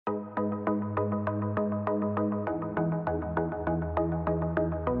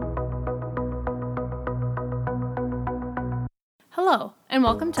Hello, and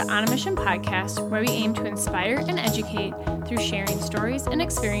welcome to On a Mission Podcast, where we aim to inspire and educate through sharing stories and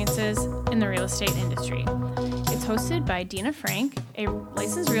experiences in the real estate industry. It's hosted by Dina Frank, a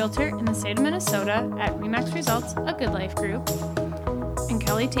licensed realtor in the state of Minnesota at RE/MAX Results, a Good Life Group, and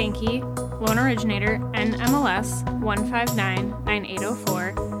Kelly Tankey, loan originator NMLS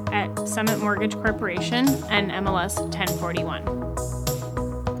 1599804 at Summit Mortgage Corporation NMLS 1041.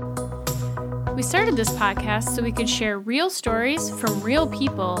 We started this podcast so we could share real stories from real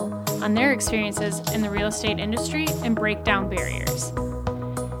people on their experiences in the real estate industry and break down barriers.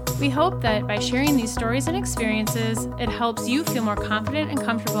 We hope that by sharing these stories and experiences, it helps you feel more confident and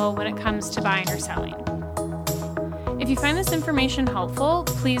comfortable when it comes to buying or selling. If you find this information helpful,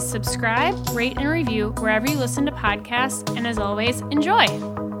 please subscribe, rate, and review wherever you listen to podcasts, and as always, enjoy!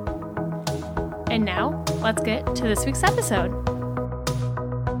 And now, let's get to this week's episode.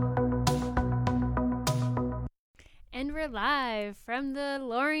 And we're live from the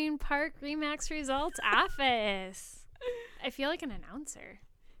Loring Park RE/MAX Results office. I feel like an announcer.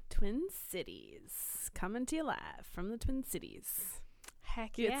 Twin Cities, coming to you live from the Twin Cities.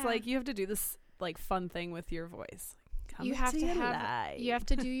 Heck yeah. It's like you have to do this like fun thing with your voice. You have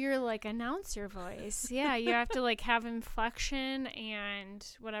to do your like announcer voice. Yeah, you have to like have inflection and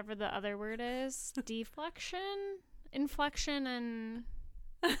whatever the other word is. Deflection, inflection, and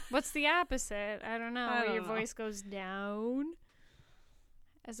what's the opposite? I don't know. Your voice goes down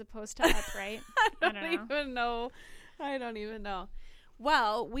as opposed to upright. I don't even know.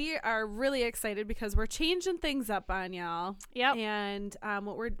 Well, we are really excited because we're changing things up on y'all. Yep. And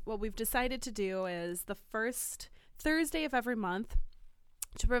what we've decided to do is the first Thursday of every month,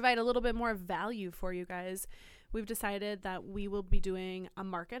 to provide a little bit more value for you guys, we've decided that we will be doing a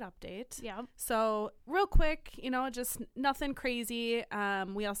market update. Yeah. So real quick, just nothing crazy.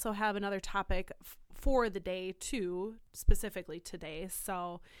 We also have another topic for the day too, specifically today.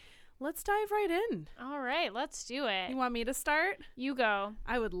 So let's dive right in. All right, let's do it. You want me to start? You go.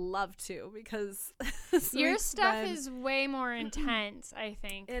 I would love to, because your stuff is way more intense, I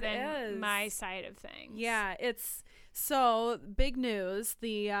think, than is. My side of things. Yeah, it's so big news.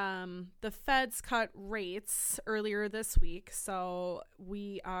 The Feds cut rates earlier this week, so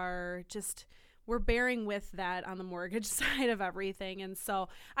we're bearing with that on the mortgage side of everything. And so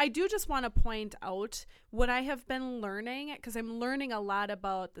I do just want to point out what I have been learning, because I'm learning a lot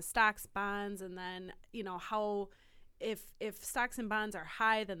about the stocks, bonds, and then, how if stocks and bonds are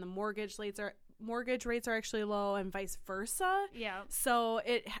high, then the mortgage rates are actually low, and vice versa. Yeah. So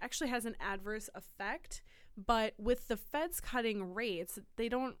it actually has an adverse effect. But with the Feds cutting rates,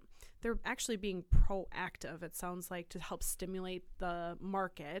 they're actually being proactive, it sounds like, to help stimulate the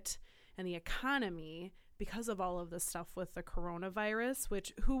market and the economy because of all of this stuff with the coronavirus,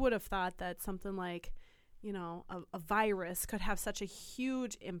 which who would have thought that something like, a virus could have such a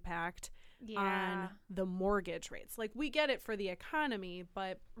huge impact on the mortgage rates. Like, we get it for the economy,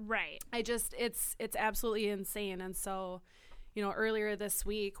 but right. It's absolutely insane. And so, earlier this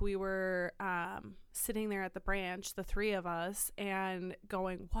week we were sitting there at the branch, the three of us, and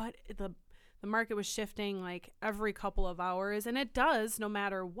going, what the market was shifting like every couple of hours, and it does no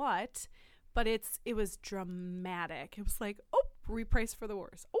matter what, but it was dramatic. It was like, reprice for the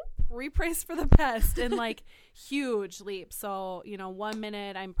worst, reprice for the best, and like huge leap. So 1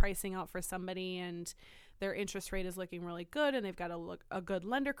 minute I'm pricing out for somebody and their interest rate is looking really good and they've got a good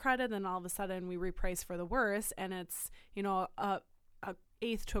lender credit, then all of a sudden we reprice for the worst, and it's a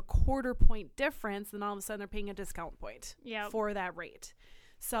eighth to a quarter point difference, then all of a sudden they're paying a discount point for that rate.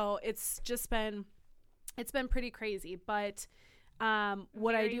 So it's been pretty crazy, but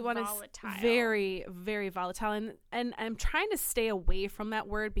what I do want to very, very volatile, and I'm trying to stay away from that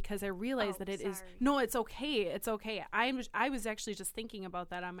word because I realize that it is no, it's okay. It's okay. I was actually just thinking about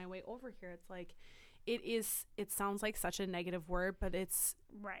that on my way over here. It's like, it sounds like such a negative word, but it's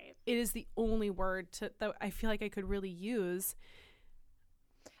right. It is the only word that I feel like I could really use.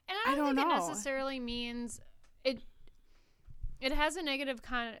 And I don't think it necessarily means it. It has a negative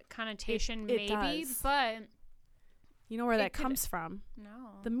connotation, maybe, does. But you know where that comes from?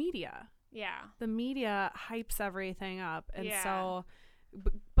 No. The media. Yeah. The media hypes everything up, and so.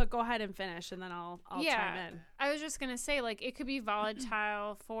 But go ahead and finish, and then I'll chime in. I was just gonna say, like, it could be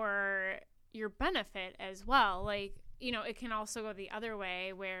volatile for your benefit as well. Like, it can also go the other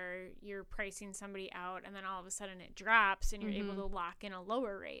way where you're pricing somebody out, and then all of a sudden it drops, and you're able to lock in a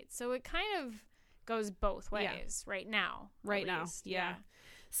lower rate. So it kind of goes both ways right now. Yeah.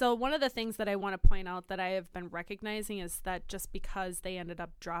 So one of the things that I want to point out that I have been recognizing is that just because they ended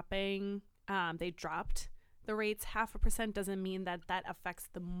up dropping, they dropped the rates 0.5% doesn't mean that affects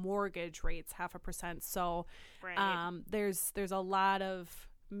the mortgage rates 0.5%. So there's a lot of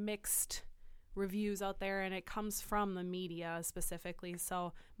mixed reviews out there, and it comes from the media specifically.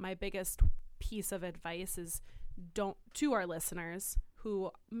 So my biggest piece of advice is to our listeners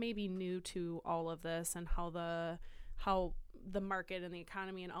who may be new to all of this and how the market and the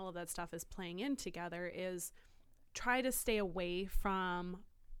economy and all of that stuff is playing in together, is try to stay away from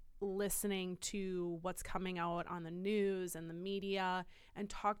listening to what's coming out on the news and the media, and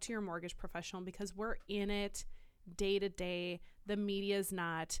talk to your mortgage professional, because we're in it day to day. The media is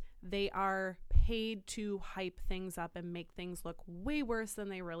not. They are paid to hype things up and make things look way worse than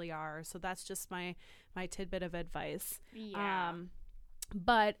they really are. So that's just my tidbit of advice. Yeah.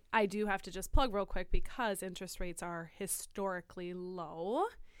 But I do have to just plug real quick, because interest rates are historically low.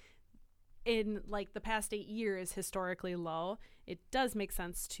 In like the past 8 years, historically low. It does make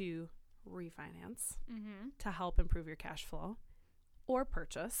sense to refinance to help improve your cash flow, or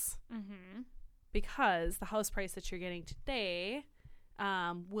purchase, because the house price that you're getting today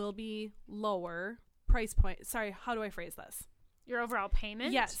will be lower price point. Sorry, how do I phrase this? Your overall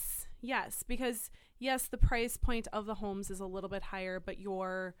payment? Yes, because yes, the price point of the homes is a little bit higher, but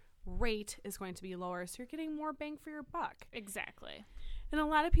your rate is going to be lower, so you're getting more bang for your buck. Exactly. And a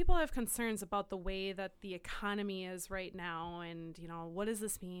lot of people have concerns about the way that the economy is right now, and, what does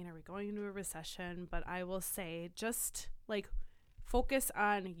this mean? Are we going into a recession? But I will say, just like focus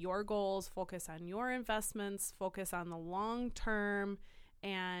on your goals, focus on your investments, focus on the long term,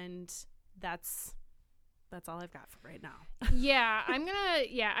 and that's all I've got for right now.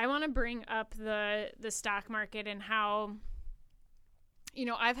 I want to bring up the stock market and how,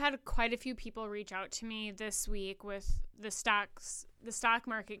 I've had quite a few people reach out to me this week with the stock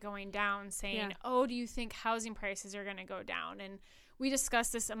market going down, saying, oh, do you think housing prices are going to go down? And we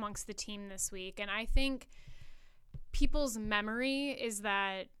discussed this amongst the team this week. And I think people's memory is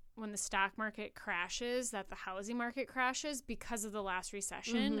that when the stock market crashes, that the housing market crashes because of the last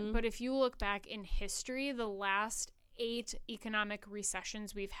recession. But if you look back in history, the last 8 economic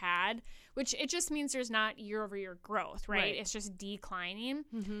recessions we've had, which it just means there's not year-over-year growth, right? It's just declining.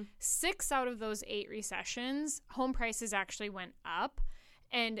 6 out of those 8 recessions, home prices actually went up.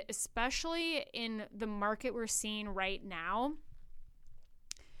 And especially in the market we're seeing right now,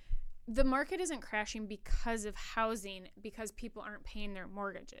 the market isn't crashing because of housing, because people aren't paying their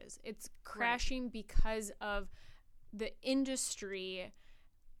mortgages. It's crashing because of the industry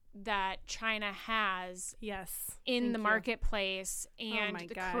that China has in the marketplace, and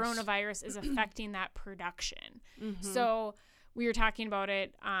the coronavirus is affecting that production. So we were talking about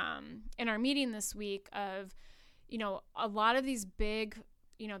it in our meeting this week of, a lot of these big,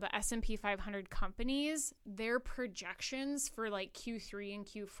 the S&P 500 companies, their projections for like Q3 and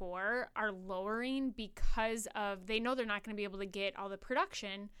Q4 are lowering because of, they know they're not going to be able to get all the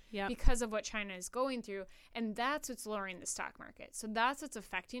production because of what China is going through. And that's what's lowering the stock market. So that's what's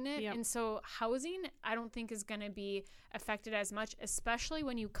affecting it. And so housing, I don't think is going to be affected as much, especially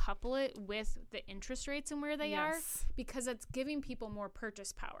when you couple it with the interest rates and where they are, because that's giving people more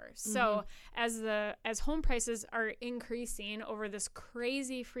purchase power. So as home prices are increasing over this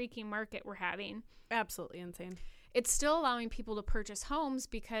crazy freaking market we're having, absolutely insane, it's still allowing people to purchase homes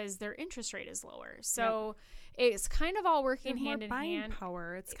because their interest rate is lower. So it's kind of all working hand in hand.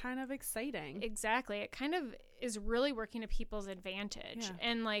 Power. It's kind of exciting. Exactly. It kind of is really working to people's advantage.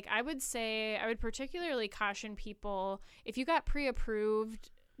 And like I would particularly caution people, if you got pre-approved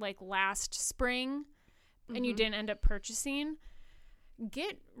like last spring and you didn't end up purchasing,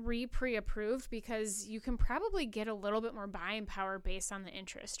 get pre-approved, because you can probably get a little bit more buying power based on the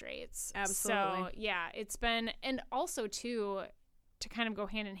interest rates. Absolutely. So it's been, and also too, to kind of go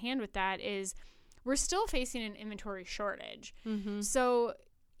hand in hand with that, is we're still facing an inventory shortage. So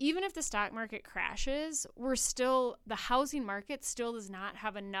even if the stock market crashes, the housing market still does not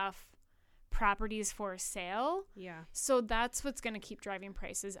have enough properties for sale. So that's what's going to keep driving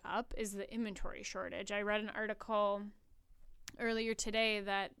prices up, is the inventory shortage. I read an article earlier today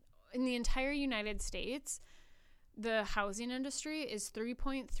that in the entire United States, the housing industry is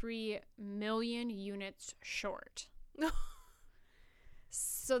 3.3 million units short.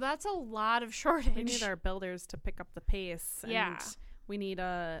 So that's a lot of shortage. We need our builders to pick up the pace. And we need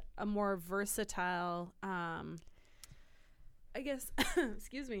a more versatile, I guess,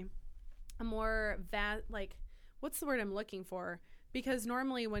 excuse me, a more what's the word I'm looking for? Because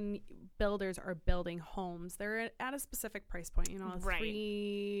normally when builders are building homes, they're at a specific price point,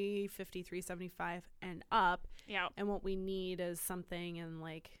 $350, $375 and up. And what we need is something in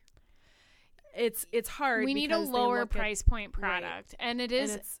like, it's hard. We need a lower price point product. And it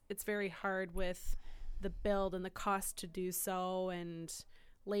is. And it's very hard with the build and the cost to do so, and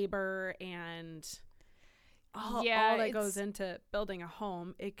labor and all that goes into building a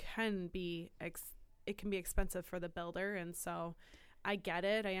home, it can be expensive for the builder. And so I get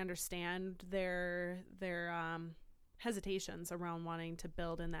it. I understand their hesitations around wanting to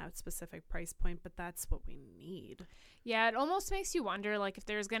build in that specific price point, but that's what we need. Yeah, it almost makes you wonder, like, if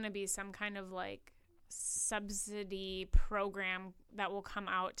there's going to be some kind of like subsidy program that will come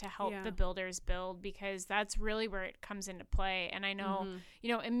out to help the builders build, because that's really where it comes into play. And I know,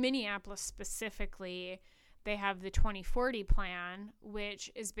 you know, in Minneapolis specifically, they have the 2040 plan, which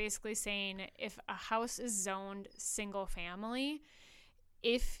is basically saying if a house is zoned single family,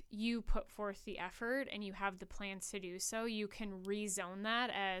 if you put forth the effort and you have the plans to do so, you can rezone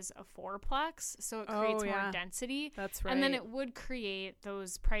that as a fourplex, so it creates more density. That's right. And then it would create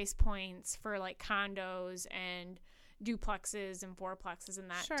those price points for like condos and duplexes and fourplexes and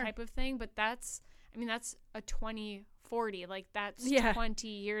that type of thing. But that's a 2040, like that's 20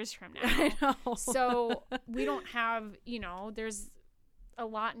 years from now. I know. So we don't have, you know, there's a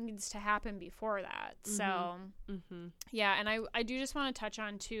lot needs to happen before that. So yeah, and I do just want to touch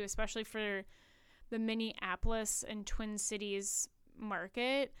on too, especially for the Minneapolis and Twin Cities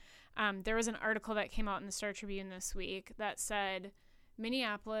market, there was an article that came out in the Star Tribune this week that said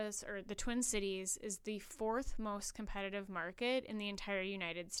Minneapolis, or the Twin Cities, is the 4th most competitive market in the entire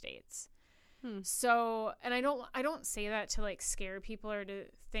United States. So, and I don't say that to like scare people or to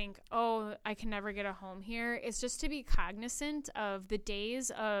think, oh, I can never get a home here. It's just to be cognizant of the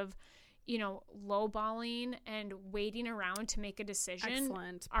days of, you know, lowballing and waiting around to make a decision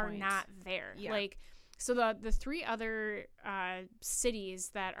are not there. Yeah. Like, so the 3 other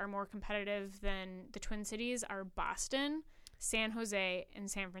cities that are more competitive than the Twin Cities are Boston, San Jose, and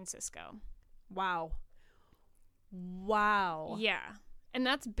San Francisco. Wow. Yeah. And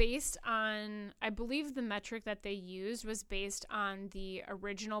that's based on, I believe the metric that they used was based on the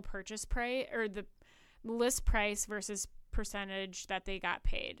original purchase price, or the list price versus percentage that they got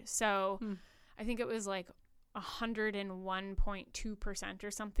paid. So I think it was like 101.2%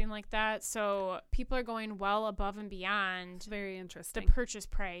 or something like that. So people are going well above and beyond very interesting the purchase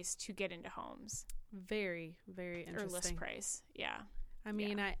price to get into homes. Very, very interesting. Or list price. Yeah. I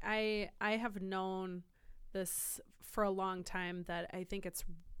mean, I have known this for a long time, that I think it's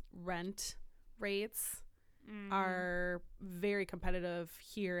rent rates are very competitive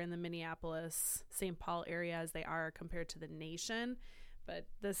here in the Minneapolis, St. Paul area as they are compared to the nation. But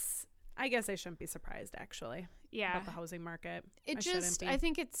this, I guess I shouldn't be surprised actually. Yeah. About the housing market. I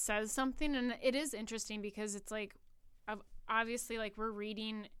think it says something, and it is interesting because it's like, obviously, like, we're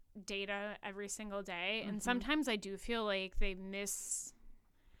reading data every single day, and sometimes I do feel like they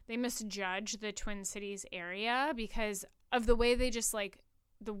misjudge the Twin Cities area because of the way they just like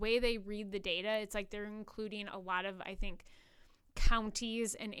the way they read the data. It's like they're including a lot of, I think,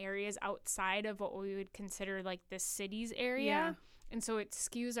 counties and areas outside of what we would consider like the cities area. Yeah. And so it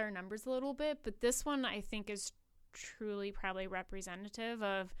skews our numbers a little bit. But this one, I think, is truly probably representative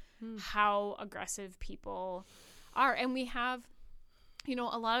of how aggressive people are. And we have, you know,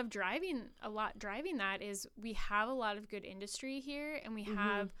 a lot driving that is we have a lot of good industry here, and we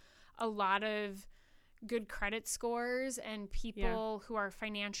have a lot of good credit scores and people who are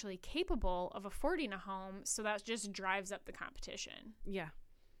financially capable of affording a home. So that just drives up the competition. Yeah.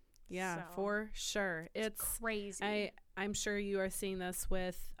 Yeah, so, for sure. It's crazy. I'm sure you are seeing this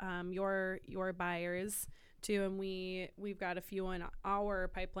with your buyers too, and we've got a few in our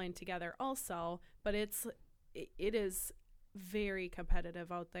pipeline together also, but it is very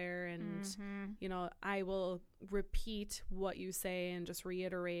competitive out there. And you know, I will repeat what you say and just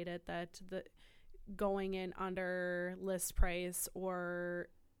reiterate it, that the going in under list price, or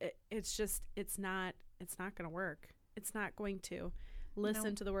it's not going to work. It's not going to.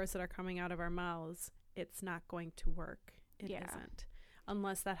 Listen to the words that are coming out of our mouths. It's not going to work. It isn't.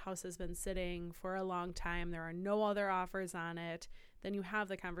 Unless that house has been sitting for a long time, there are no other offers on it, then you have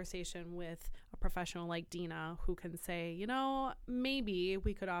the conversation with a professional like Dina who can say, you know, maybe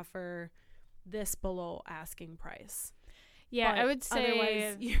we could offer this below asking price. Yeah, but I would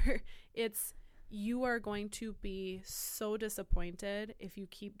say you are going to be so disappointed if you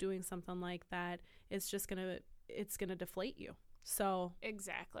keep doing something like that. It's going to deflate you. So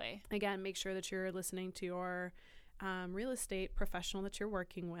exactly. Again, make sure that you're listening to your real estate professional that you're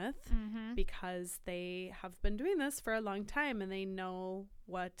working with, because they have been doing this for a long time and they know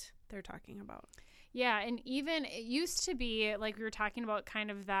what they're talking about. Yeah, and even it used to be like we were talking about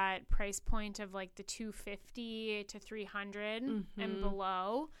kind of that price point of like the $250 to $300 and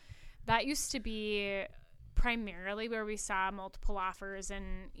below. That used to be primarily where we saw multiple offers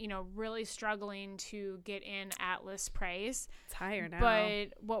and, you know, really struggling to get in at list price. It's higher now.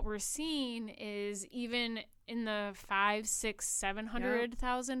 But what we're seeing is even in the 500, 600,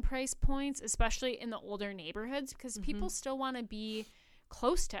 700,000 price points, especially in the older neighborhoods, because people still want to be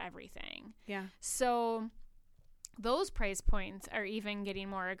close to everything. Yeah. So those price points are even getting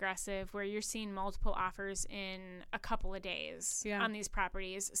more aggressive, where you're seeing multiple offers in a couple of days on these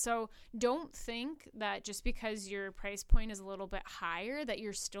properties. So don't think that just because your price point is a little bit higher that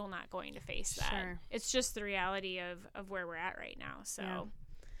you're still not going to face that. Sure. It's just the reality of where we're at right now. So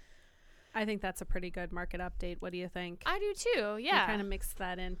I think that's a pretty good market update. What do you think? I do too. Yeah. You kind of mix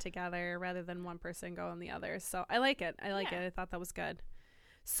that in together rather than one person go on the other. So I like it. I like it. I thought that was good.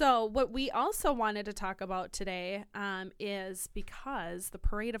 So what we also wanted to talk about today is, because the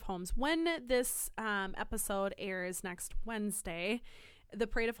Parade of Homes, when this episode airs next Wednesday, the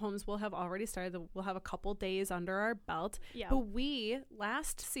Parade of Homes will have already started. We'll have a couple days under our belt. Yeah. But we,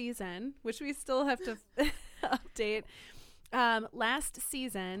 last season, which we still have to update, last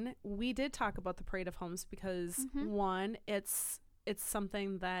season, we did talk about the Parade of Homes because, one, it's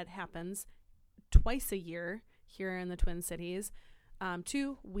something that happens twice a year here in the Twin Cities.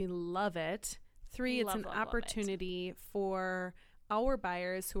 2, we love it. 3, it's an opportunity for our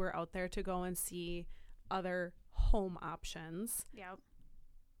buyers who are out there to go and see other home options. Yep.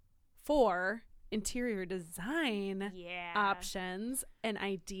 4, interior design options and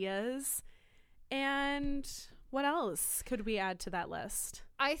ideas. And what else could we add to that list?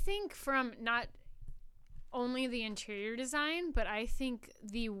 I think from not only the interior design, but I think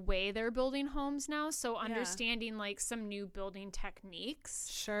the way they're building homes now. So understanding like some new building techniques.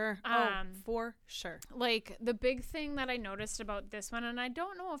 Sure. For sure. Like the big thing that I noticed about this one, and I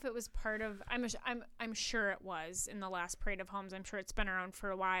don't know if it was part of, I'm sure it was in the last Parade of Homes. I'm sure it's been around for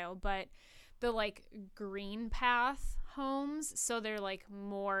a while, but the like green path homes, so they're like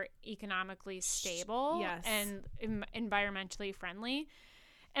more economically stable and environmentally friendly.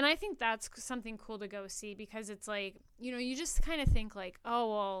 And I think that's something cool to go see, because it's like, you know, you just kind of think like, oh,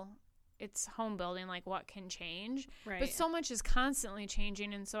 well, it's home building, like what can change? Right. But so much is constantly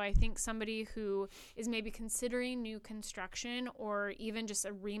changing. And so I think somebody who is maybe considering new construction or even just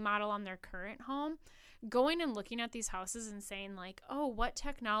a remodel on their current home, going and looking at these houses and saying like, oh, what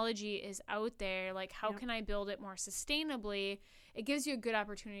technology is out there? Like, how can I build it more sustainably? It gives you a good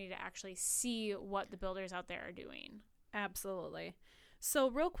opportunity to actually see what the builders out there are doing. Absolutely.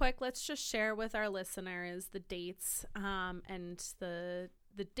 So real quick, let's just share with our listeners the dates and the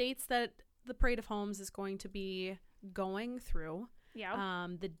dates that the Parade of Homes is going to be going through. Yeah.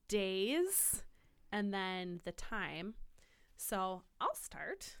 The days and then the time. So I'll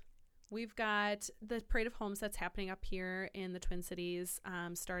start. We've got the Parade of Homes that's happening up here in the Twin Cities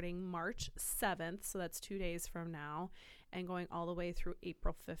starting March 7th. So that's 2 days from now, and going all the way through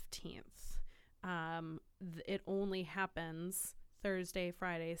April 15th. It only happens Thursday,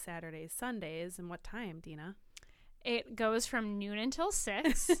 Friday, Saturday, Sundays. And what time, Dina? It goes from noon until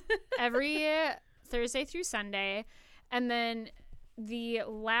 6 every Thursday through Sunday. And then the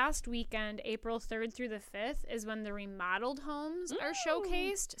last weekend, April 3rd through the 5th, is when the remodeled homes are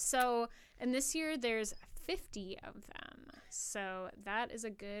showcased. So, and this year there's 50 of them. So that is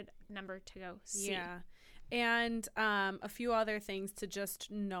a good number to go see. Yeah. And a few other things to just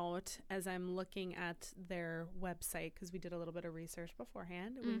note as I'm looking at their website, because we did a little bit of research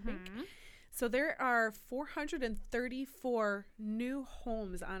beforehand. So there are 434 new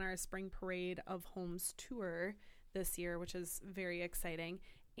homes on our Spring Parade of Homes tour this year, which is very exciting.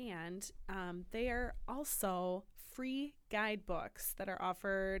 And they are also free guidebooks that are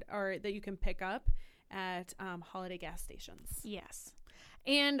offered, or that you can pick up at holiday gas stations. Yes.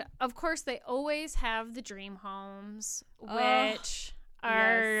 And, of course, they always have the dream homes, which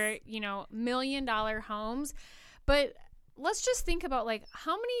are, you know, $1 million homes. But let's just think about, like,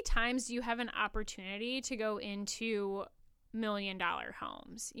 how many times do you have an opportunity to go into $1 million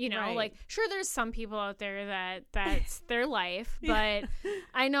homes? You know, like, sure, there's some people out there that's their life. But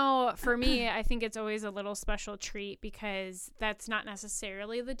I know for me, I think it's always a little special treat, because that's not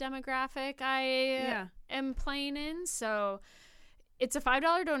necessarily the demographic I am playing in. So it's a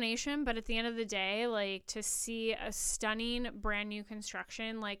 $5 donation, but at the end of the day, like, to see a stunning brand new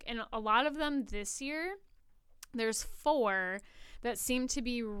construction, like, and a lot of them this year, there's 4 that seem to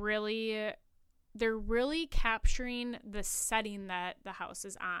be they're really capturing the setting that the house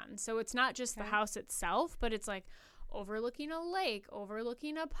is on. So it's not just the house itself, but it's like overlooking a lake,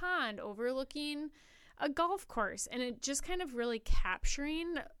 overlooking a pond, overlooking a golf course, and it just kind of really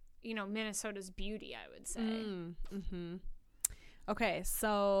capturing, you know, Minnesota's beauty, I would say. Okay,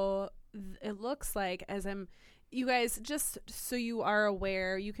 so it looks like, you guys, just so you are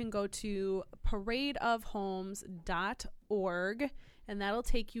aware, you can go to paradeofhomes.org, and that'll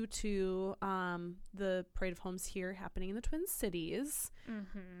take you to the Parade of Homes here happening in the Twin Cities.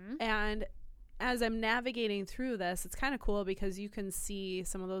 Mm-hmm. And as I'm navigating through this, it's kind of cool because you can see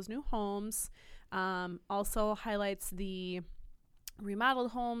some of those new homes. Also highlights the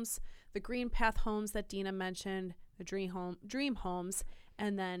remodeled homes, the Green Path homes that Dina mentioned, the dream homes,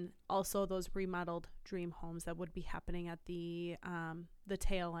 and then also those remodeled dream homes that would be happening at the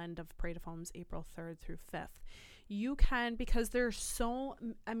tail end of Parade of Homes, April 3rd through 5th. You can, because there's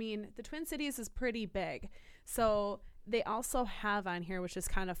the Twin Cities is pretty big. So they also have on here, which is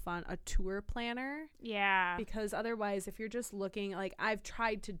kind of fun, a tour planner. Yeah. Because otherwise, if you're just looking, like I've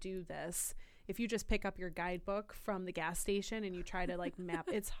tried to do this, if you just pick up your guidebook from the gas station and you try to like map,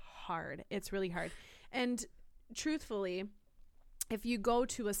 it's hard. It's really hard. And truthfully, if you go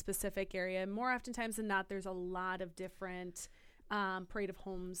to a specific area, more oftentimes than not, there's a lot of different Parade of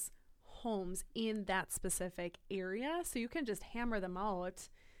Homes in that specific area. So you can just hammer them out,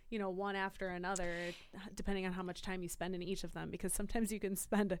 one after another, depending on how much time you spend in each of them, because sometimes you can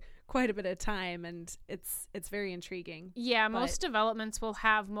spend quite a bit of time, and it's very intriguing. Yeah, most developments will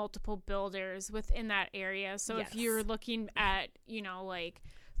have multiple builders within that area. So Yes. if you're looking at, like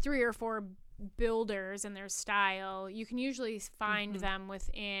 3 or 4 builders and their style, you can usually find them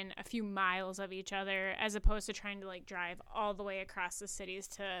within a few miles of each other, as opposed to trying to like drive all the way across the cities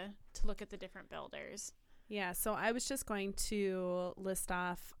to look at the different builders. Yeah, so I was just going to list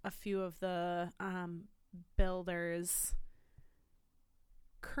off a few of the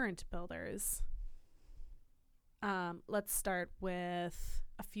current builders. Let's start with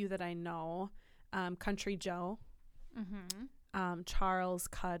a few that I know. Country Joe, Charles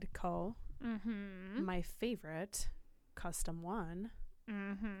Cudco, my favorite, Custom One,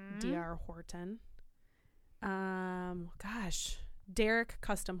 D.R. Horton. Derek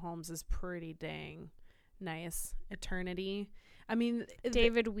Custom Homes is pretty dang nice. Eternity. I mean,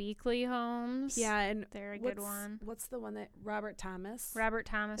 David Weekley Homes. Yeah, and they're a good one. What's the one that Robert Thomas? Robert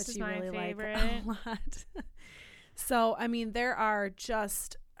Thomas is my really favorite. Like a lot. So, I mean, there are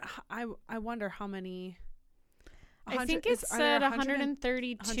just I wonder how many. I think it said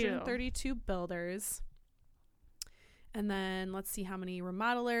 132. 132 builders. And then let's see how many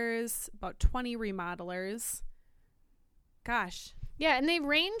remodelers. About 20 remodelers. Gosh. Yeah, and they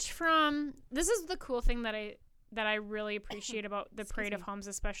range from, this is the cool thing that I really appreciate about the Parade of Homes,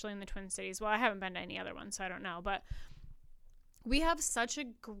 especially in the Twin Cities. Well, I haven't been to any other ones, so I don't know. But we have such a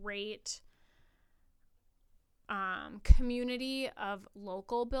great community of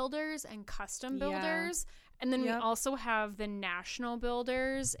local builders and custom builders. And then we also have the national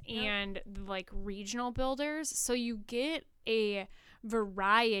builders and like regional builders. So you get a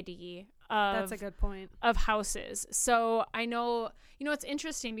variety of, that's a good point, of houses. So I know, it's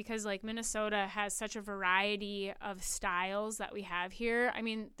interesting because like Minnesota has such a variety of styles that we have here. I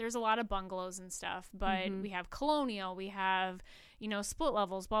mean, there's a lot of bungalows and stuff, but we have colonial, we have, split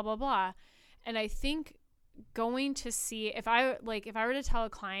levels, blah, blah, blah. And I think going to see, if I were to tell a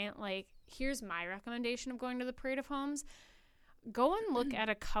client, like, here's my recommendation of going to the Parade of Homes, go and look at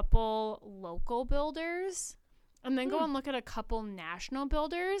a couple local builders and then go and look at a couple national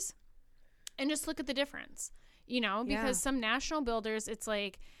builders and just look at the difference, because some national builders, it's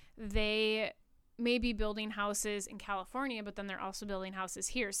like they may be building houses in California, but then they're also building houses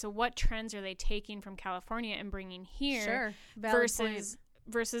here. So what trends are they taking from California and bringing here versus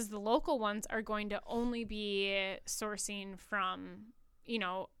the local ones are going to only be sourcing from,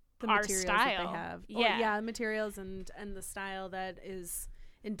 the our materials style that they have. Yeah. The materials and the style that is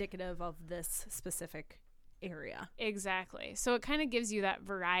indicative of this specific area. Exactly. So it kind of gives you that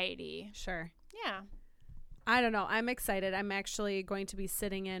variety. Sure. Yeah. I don't know. I'm excited. I'm actually going to be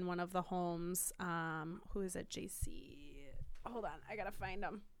sitting in one of the homes. Who is it? JC. Hold on. I got to find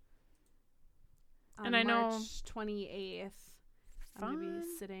them. And I know March 28th. I'm going to be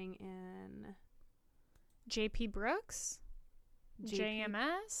sitting in JP Brooks?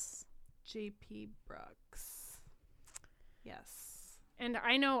 JMS? JP Brooks. Yes. And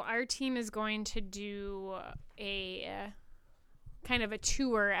I know our team is going to do a kind of a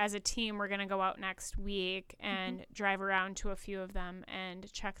tour as a team. We're going to go out next week and drive around to a few of them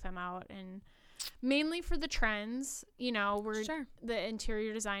and check them out. And mainly for the trends, we're the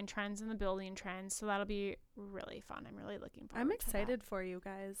interior design trends and the building trends. So that'll be really fun. I'm really looking forward to that. I'm excited for you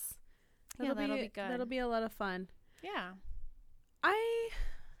guys. That'll be good. That'll be a lot of fun. Yeah.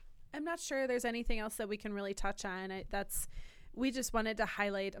 I'm not sure there's anything else that we can really touch on. We just wanted to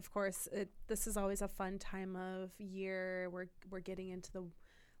highlight, of course, this is always a fun time of year. We're getting into the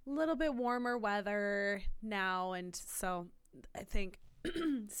little bit warmer weather now. And so I think,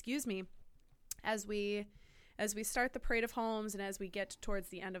 excuse me, as we start the Parade of Homes and as we get towards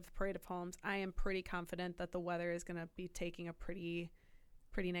the end of the Parade of Homes, I am pretty confident that the weather is going to be taking a pretty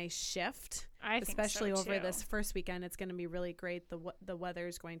nice shift. I think especially so over too. this first weekend. It's going to be really great. The weather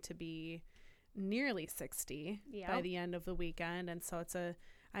is going to be nearly 60 by the end of the weekend, and so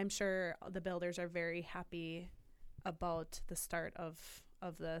I'm sure the builders are very happy about the start of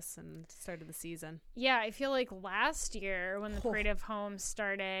this and start of the season. Yeah, I feel like last year when the Parade of Homes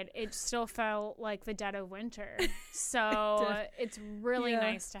started, it still felt like the dead of winter. So it's really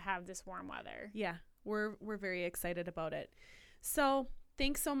nice to have this warm weather. Yeah, we're very excited about it. So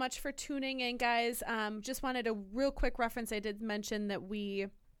thanks so much for tuning in, guys. Just wanted a real quick reference. I did mention that we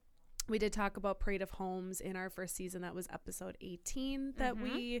did talk about Parade of Homes in our first season. That was episode 18 that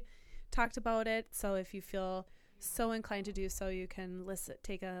we talked about it. So if you feel so inclined to do so, you can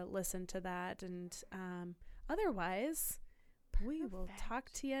take a listen to that. And otherwise, we will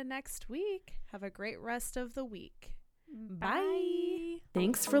talk to you next week. Have a great rest of the week. Bye.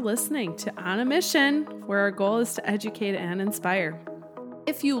 Thanks for listening to On a Mission, where our goal is to educate and inspire.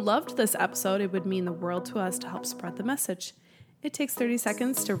 If you loved this episode, it would mean the world to us to help spread the message. It takes 30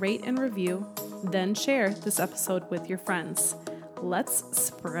 seconds to rate and review, then share this episode with your friends. Let's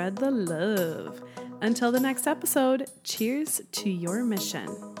spread the love. Until the next episode, cheers to your mission.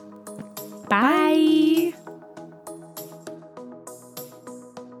 Bye.